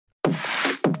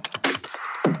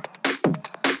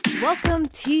Welcome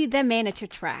to The Manager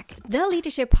Track, the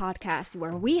leadership podcast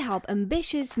where we help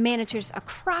ambitious managers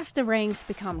across the ranks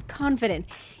become confident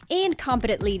and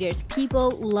competent leaders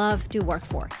people love to work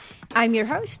for. I'm your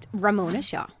host, Ramona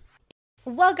Shaw.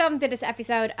 Welcome to this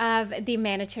episode of The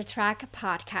Manager Track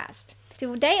podcast.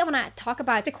 Today I want to talk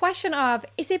about the question of,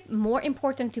 is it more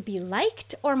important to be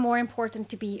liked or more important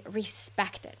to be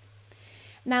respected?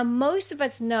 Now, most of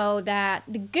us know that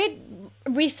the good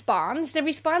response, the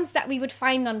response that we would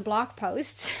find on blog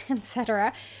posts,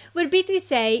 etc., would be to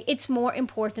say it's more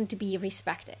important to be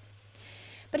respected.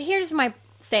 But here's my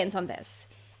stance on this.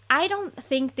 I don't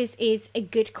think this is a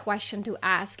good question to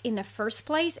ask in the first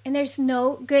place, and there's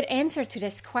no good answer to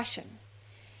this question.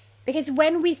 Because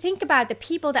when we think about the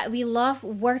people that we love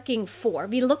working for,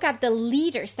 we look at the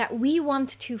leaders that we want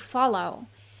to follow.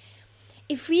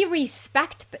 If we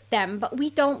respect them, but we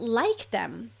don't like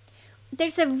them,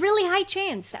 there's a really high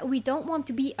chance that we don't want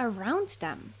to be around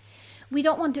them. We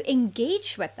don't want to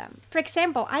engage with them. For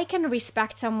example, I can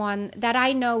respect someone that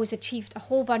I know has achieved a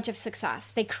whole bunch of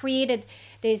success. They created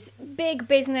this big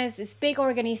business, this big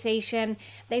organization.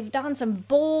 They've done some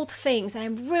bold things, and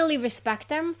I really respect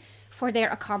them for their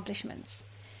accomplishments.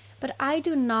 But I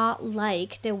do not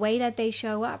like the way that they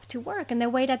show up to work and the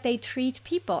way that they treat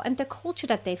people and the culture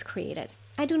that they've created.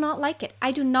 I do not like it.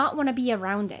 I do not want to be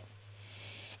around it.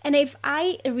 And if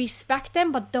I respect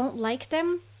them but don't like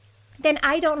them, then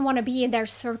I don't want to be in their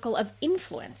circle of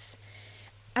influence.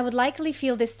 I would likely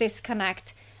feel this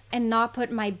disconnect and not put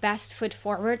my best foot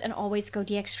forward and always go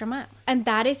the extra mile. And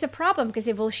that is a problem because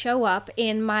it will show up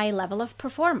in my level of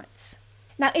performance.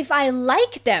 Now, if I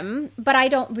like them, but I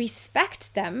don't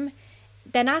respect them,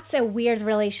 then that's a weird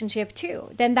relationship too.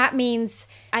 Then that means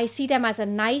I see them as a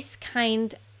nice,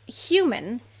 kind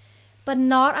human, but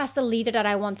not as the leader that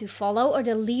I want to follow or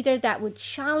the leader that would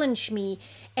challenge me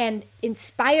and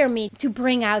inspire me to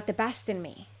bring out the best in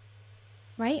me,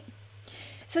 right?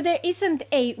 So there isn't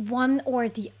a one or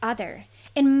the other.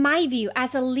 In my view,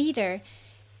 as a leader,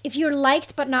 if you're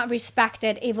liked but not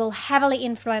respected, it will heavily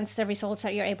influence the results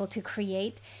that you're able to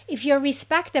create. If you're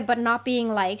respected but not being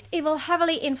liked, it will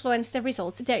heavily influence the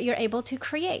results that you're able to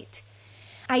create.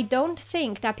 I don't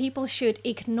think that people should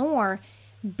ignore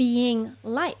being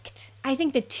liked. I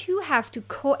think the two have to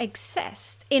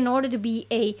coexist in order to be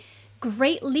a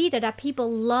great leader that people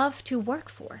love to work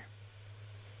for.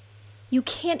 You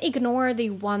can't ignore the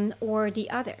one or the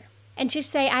other and just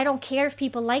say, I don't care if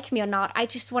people like me or not, I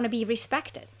just want to be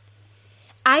respected.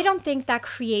 I don't think that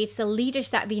creates the leaders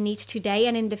that we need today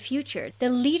and in the future, the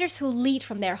leaders who lead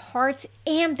from their hearts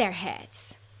and their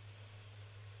heads.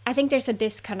 I think there's a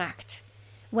disconnect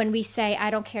when we say, I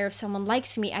don't care if someone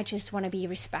likes me, I just want to be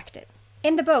respected.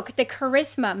 In the book, The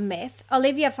Charisma Myth,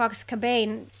 Olivia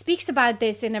Fox-Cabane speaks about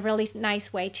this in a really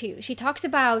nice way too. She talks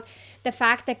about the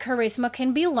fact that charisma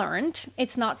can be learned.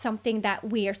 It's not something that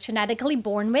we are genetically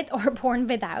born with or born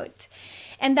without.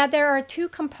 And that there are two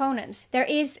components. There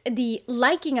is the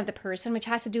liking of the person, which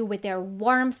has to do with their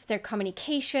warmth, their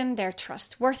communication, their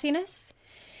trustworthiness.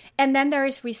 And then there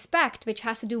is respect, which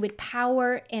has to do with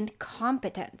power and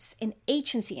competence and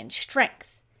agency and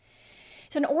strength.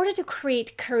 So in order to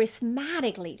create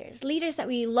charismatic leaders, leaders that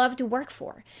we love to work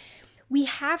for, we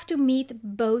have to meet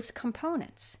both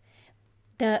components.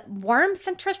 The warmth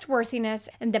and trustworthiness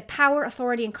and the power,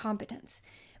 authority, and competence.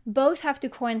 Both have to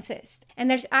coexist. And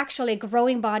there's actually a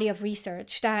growing body of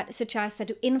research that suggests that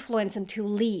to influence and to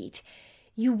lead,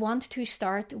 you want to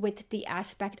start with the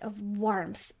aspect of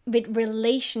warmth, with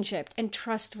relationship and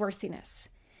trustworthiness.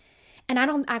 And I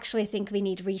don't actually think we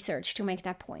need research to make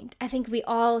that point. I think we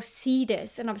all see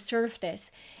this and observe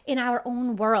this in our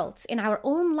own worlds, in our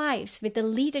own lives, with the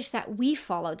leaders that we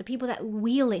follow, the people that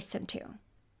we listen to.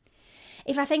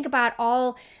 If I think about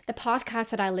all the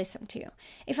podcasts that I listen to,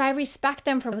 if I respect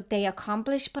them for what they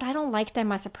accomplish, but I don't like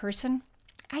them as a person,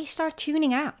 I start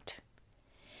tuning out.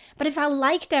 But if I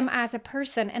like them as a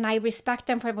person and I respect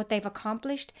them for what they've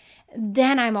accomplished,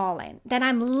 then I'm all in. Then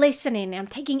I'm listening and I'm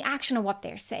taking action on what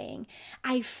they're saying.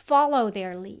 I follow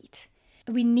their lead.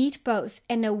 We need both.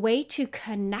 And a way to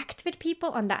connect with people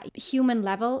on that human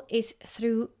level is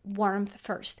through warmth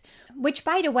first. Which,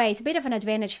 by the way, is a bit of an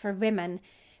advantage for women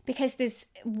because this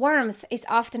warmth is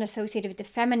often associated with the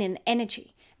feminine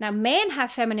energy. Now, men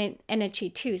have feminine energy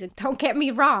too, so don't get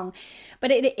me wrong, but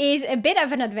it is a bit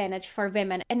of an advantage for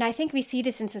women. And I think we see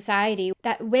this in society,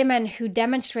 that women who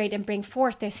demonstrate and bring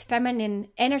forth this feminine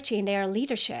energy in their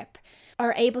leadership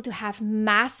are able to have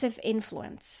massive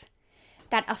influence.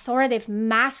 That authoritative,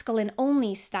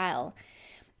 masculine-only style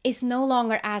is no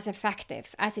longer as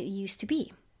effective as it used to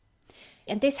be.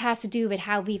 And this has to do with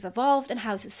how we've evolved and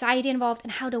how society evolved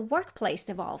and how the workplace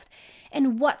evolved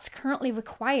and what's currently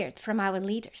required from our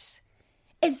leaders,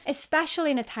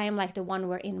 especially in a time like the one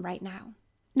we're in right now.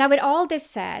 Now, with all this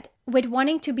said, with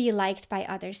wanting to be liked by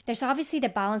others, there's obviously the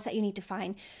balance that you need to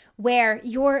find where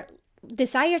your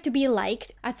desire to be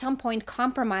liked at some point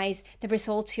compromise the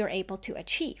results you're able to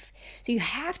achieve. So you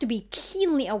have to be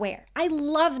keenly aware. I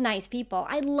love nice people.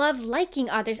 I love liking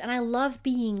others and I love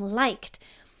being liked,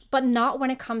 but not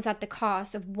when it comes at the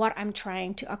cost of what I'm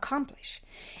trying to accomplish.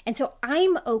 And so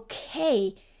I'm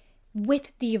okay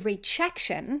with the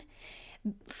rejection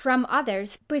from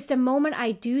others, because the moment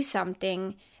I do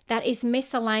something that is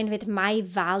misaligned with my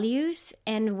values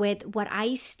and with what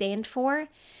I stand for,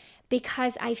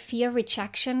 because I fear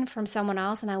rejection from someone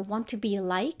else and I want to be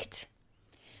liked,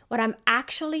 what I'm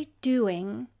actually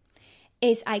doing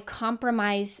is I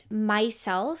compromise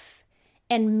myself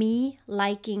and me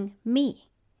liking me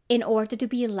in order to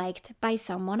be liked by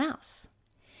someone else.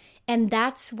 And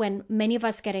that's when many of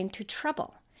us get into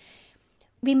trouble.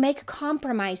 We make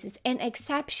compromises and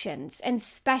exceptions and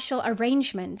special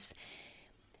arrangements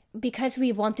because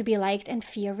we want to be liked and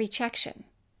fear rejection.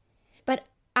 But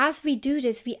as we do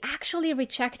this, we actually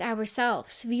reject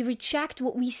ourselves. We reject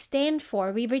what we stand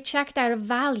for. We reject our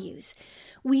values.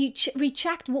 We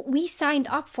reject what we signed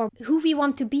up for, who we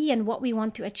want to be and what we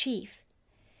want to achieve.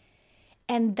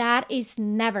 And that is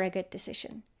never a good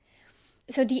decision.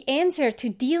 So the answer to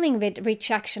dealing with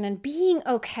rejection and being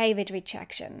okay with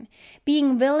rejection,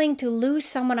 being willing to lose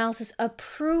someone else's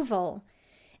approval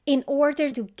in order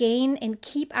to gain and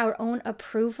keep our own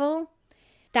approval,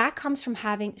 that comes from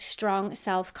having strong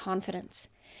self-confidence,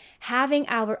 having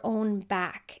our own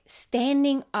back,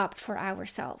 standing up for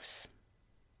ourselves.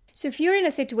 So if you're in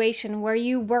a situation where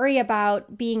you worry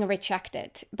about being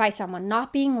rejected by someone,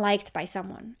 not being liked by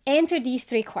someone, answer these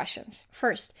 3 questions.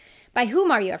 First, by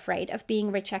whom are you afraid of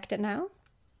being rejected now?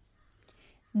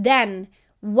 Then,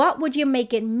 what would you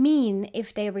make it mean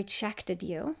if they rejected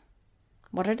you?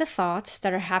 What are the thoughts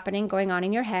that are going on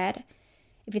in your head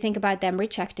if you think about them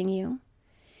rejecting you?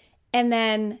 And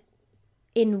then,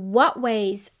 in what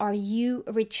ways are you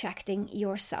rejecting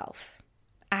yourself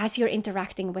as you're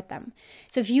interacting with them?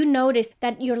 So if you notice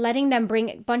that you're letting them bring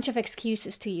a bunch of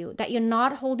excuses to you, that you're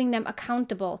not holding them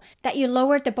accountable, that you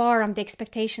lowered the bar on the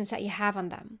expectations that you have on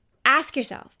them, ask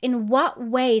yourself, in what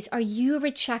ways are you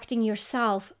rejecting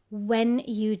yourself when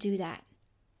you do that?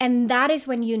 And that is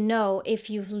when you know if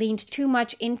you've leaned too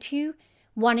much into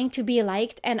wanting to be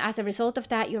liked, and as a result of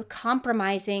that, you're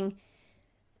compromising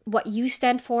what you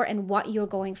stand for and what you're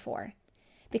going for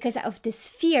because of this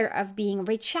fear of being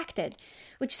rejected,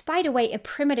 which is, by the way, a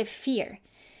primitive fear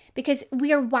because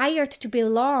we are wired to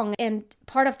belong and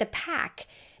part of the pack.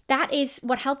 That is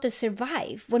what helped us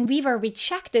survive. When we were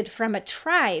rejected from a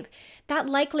tribe, that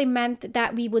likely meant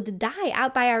that we would die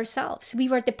out by ourselves. We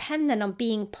were dependent on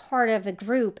being part of a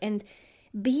group and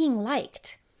being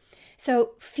liked.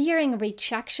 So fearing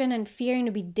rejection and fearing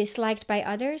to be disliked by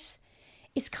others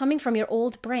is coming from your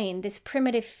old brain. This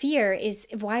primitive fear is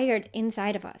wired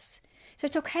inside of us. So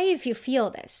it's okay if you feel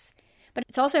this, but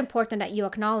it's also important that you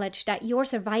acknowledge that your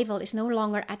survival is no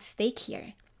longer at stake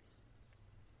here.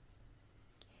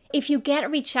 If you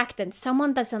get rejected,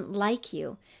 someone doesn't like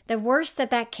you, the worst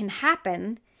that can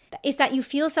happen is that you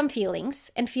feel some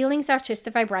feelings, and feelings are just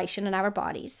a vibration in our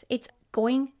bodies. It's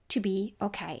going to be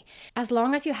okay. As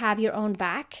long as you have your own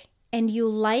back and you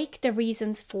like the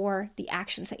reasons for the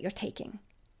actions that you're taking.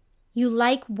 You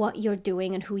like what you're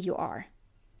doing and who you are.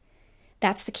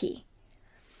 That's the key.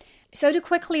 So to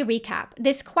quickly recap,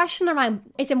 this question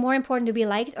around, is it more important to be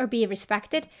liked or be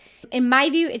respected? In my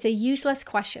view, it's a useless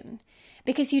question.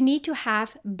 Because you need to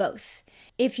have both.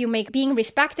 If you make being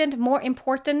respected more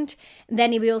important,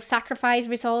 then you will sacrifice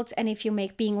results. And if you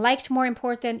make being liked more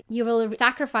important, you will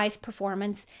sacrifice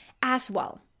performance as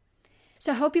well.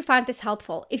 So I hope you found this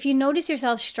helpful. If you notice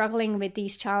yourself struggling with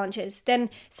these challenges, then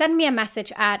send me a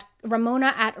message at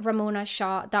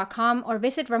ramona@ramonashaw.com or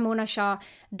visit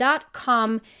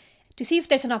ramonashaw.com to see if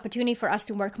there's an opportunity for us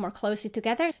to work more closely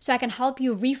together so I can help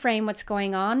you reframe what's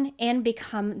going on and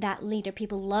become that leader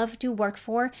people love to work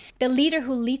for, the leader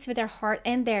who leads with their heart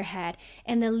and their head,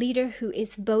 and the leader who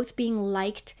is both being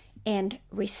liked and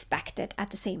respected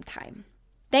at the same time.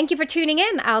 Thank you for tuning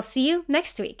in. I'll see you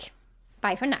next week.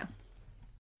 Bye for now.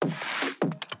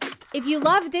 If you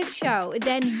love this show,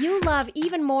 then you love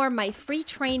even more my free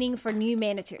training for new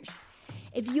managers.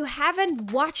 If you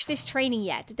haven't watched this training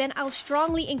yet, then I'll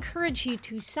strongly encourage you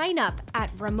to sign up at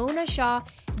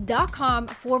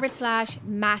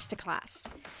ramonashaw.com/masterclass.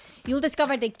 You'll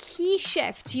discover the key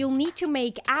shifts you'll need to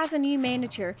make as a new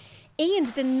manager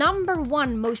and the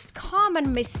 #1 most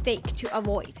common mistake to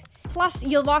avoid. Plus,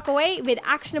 you'll walk away with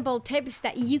actionable tips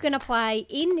that you can apply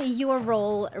in your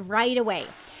role right away.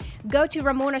 Go to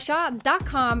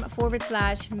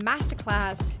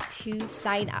ramonashaw.com/masterclass to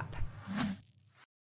sign up.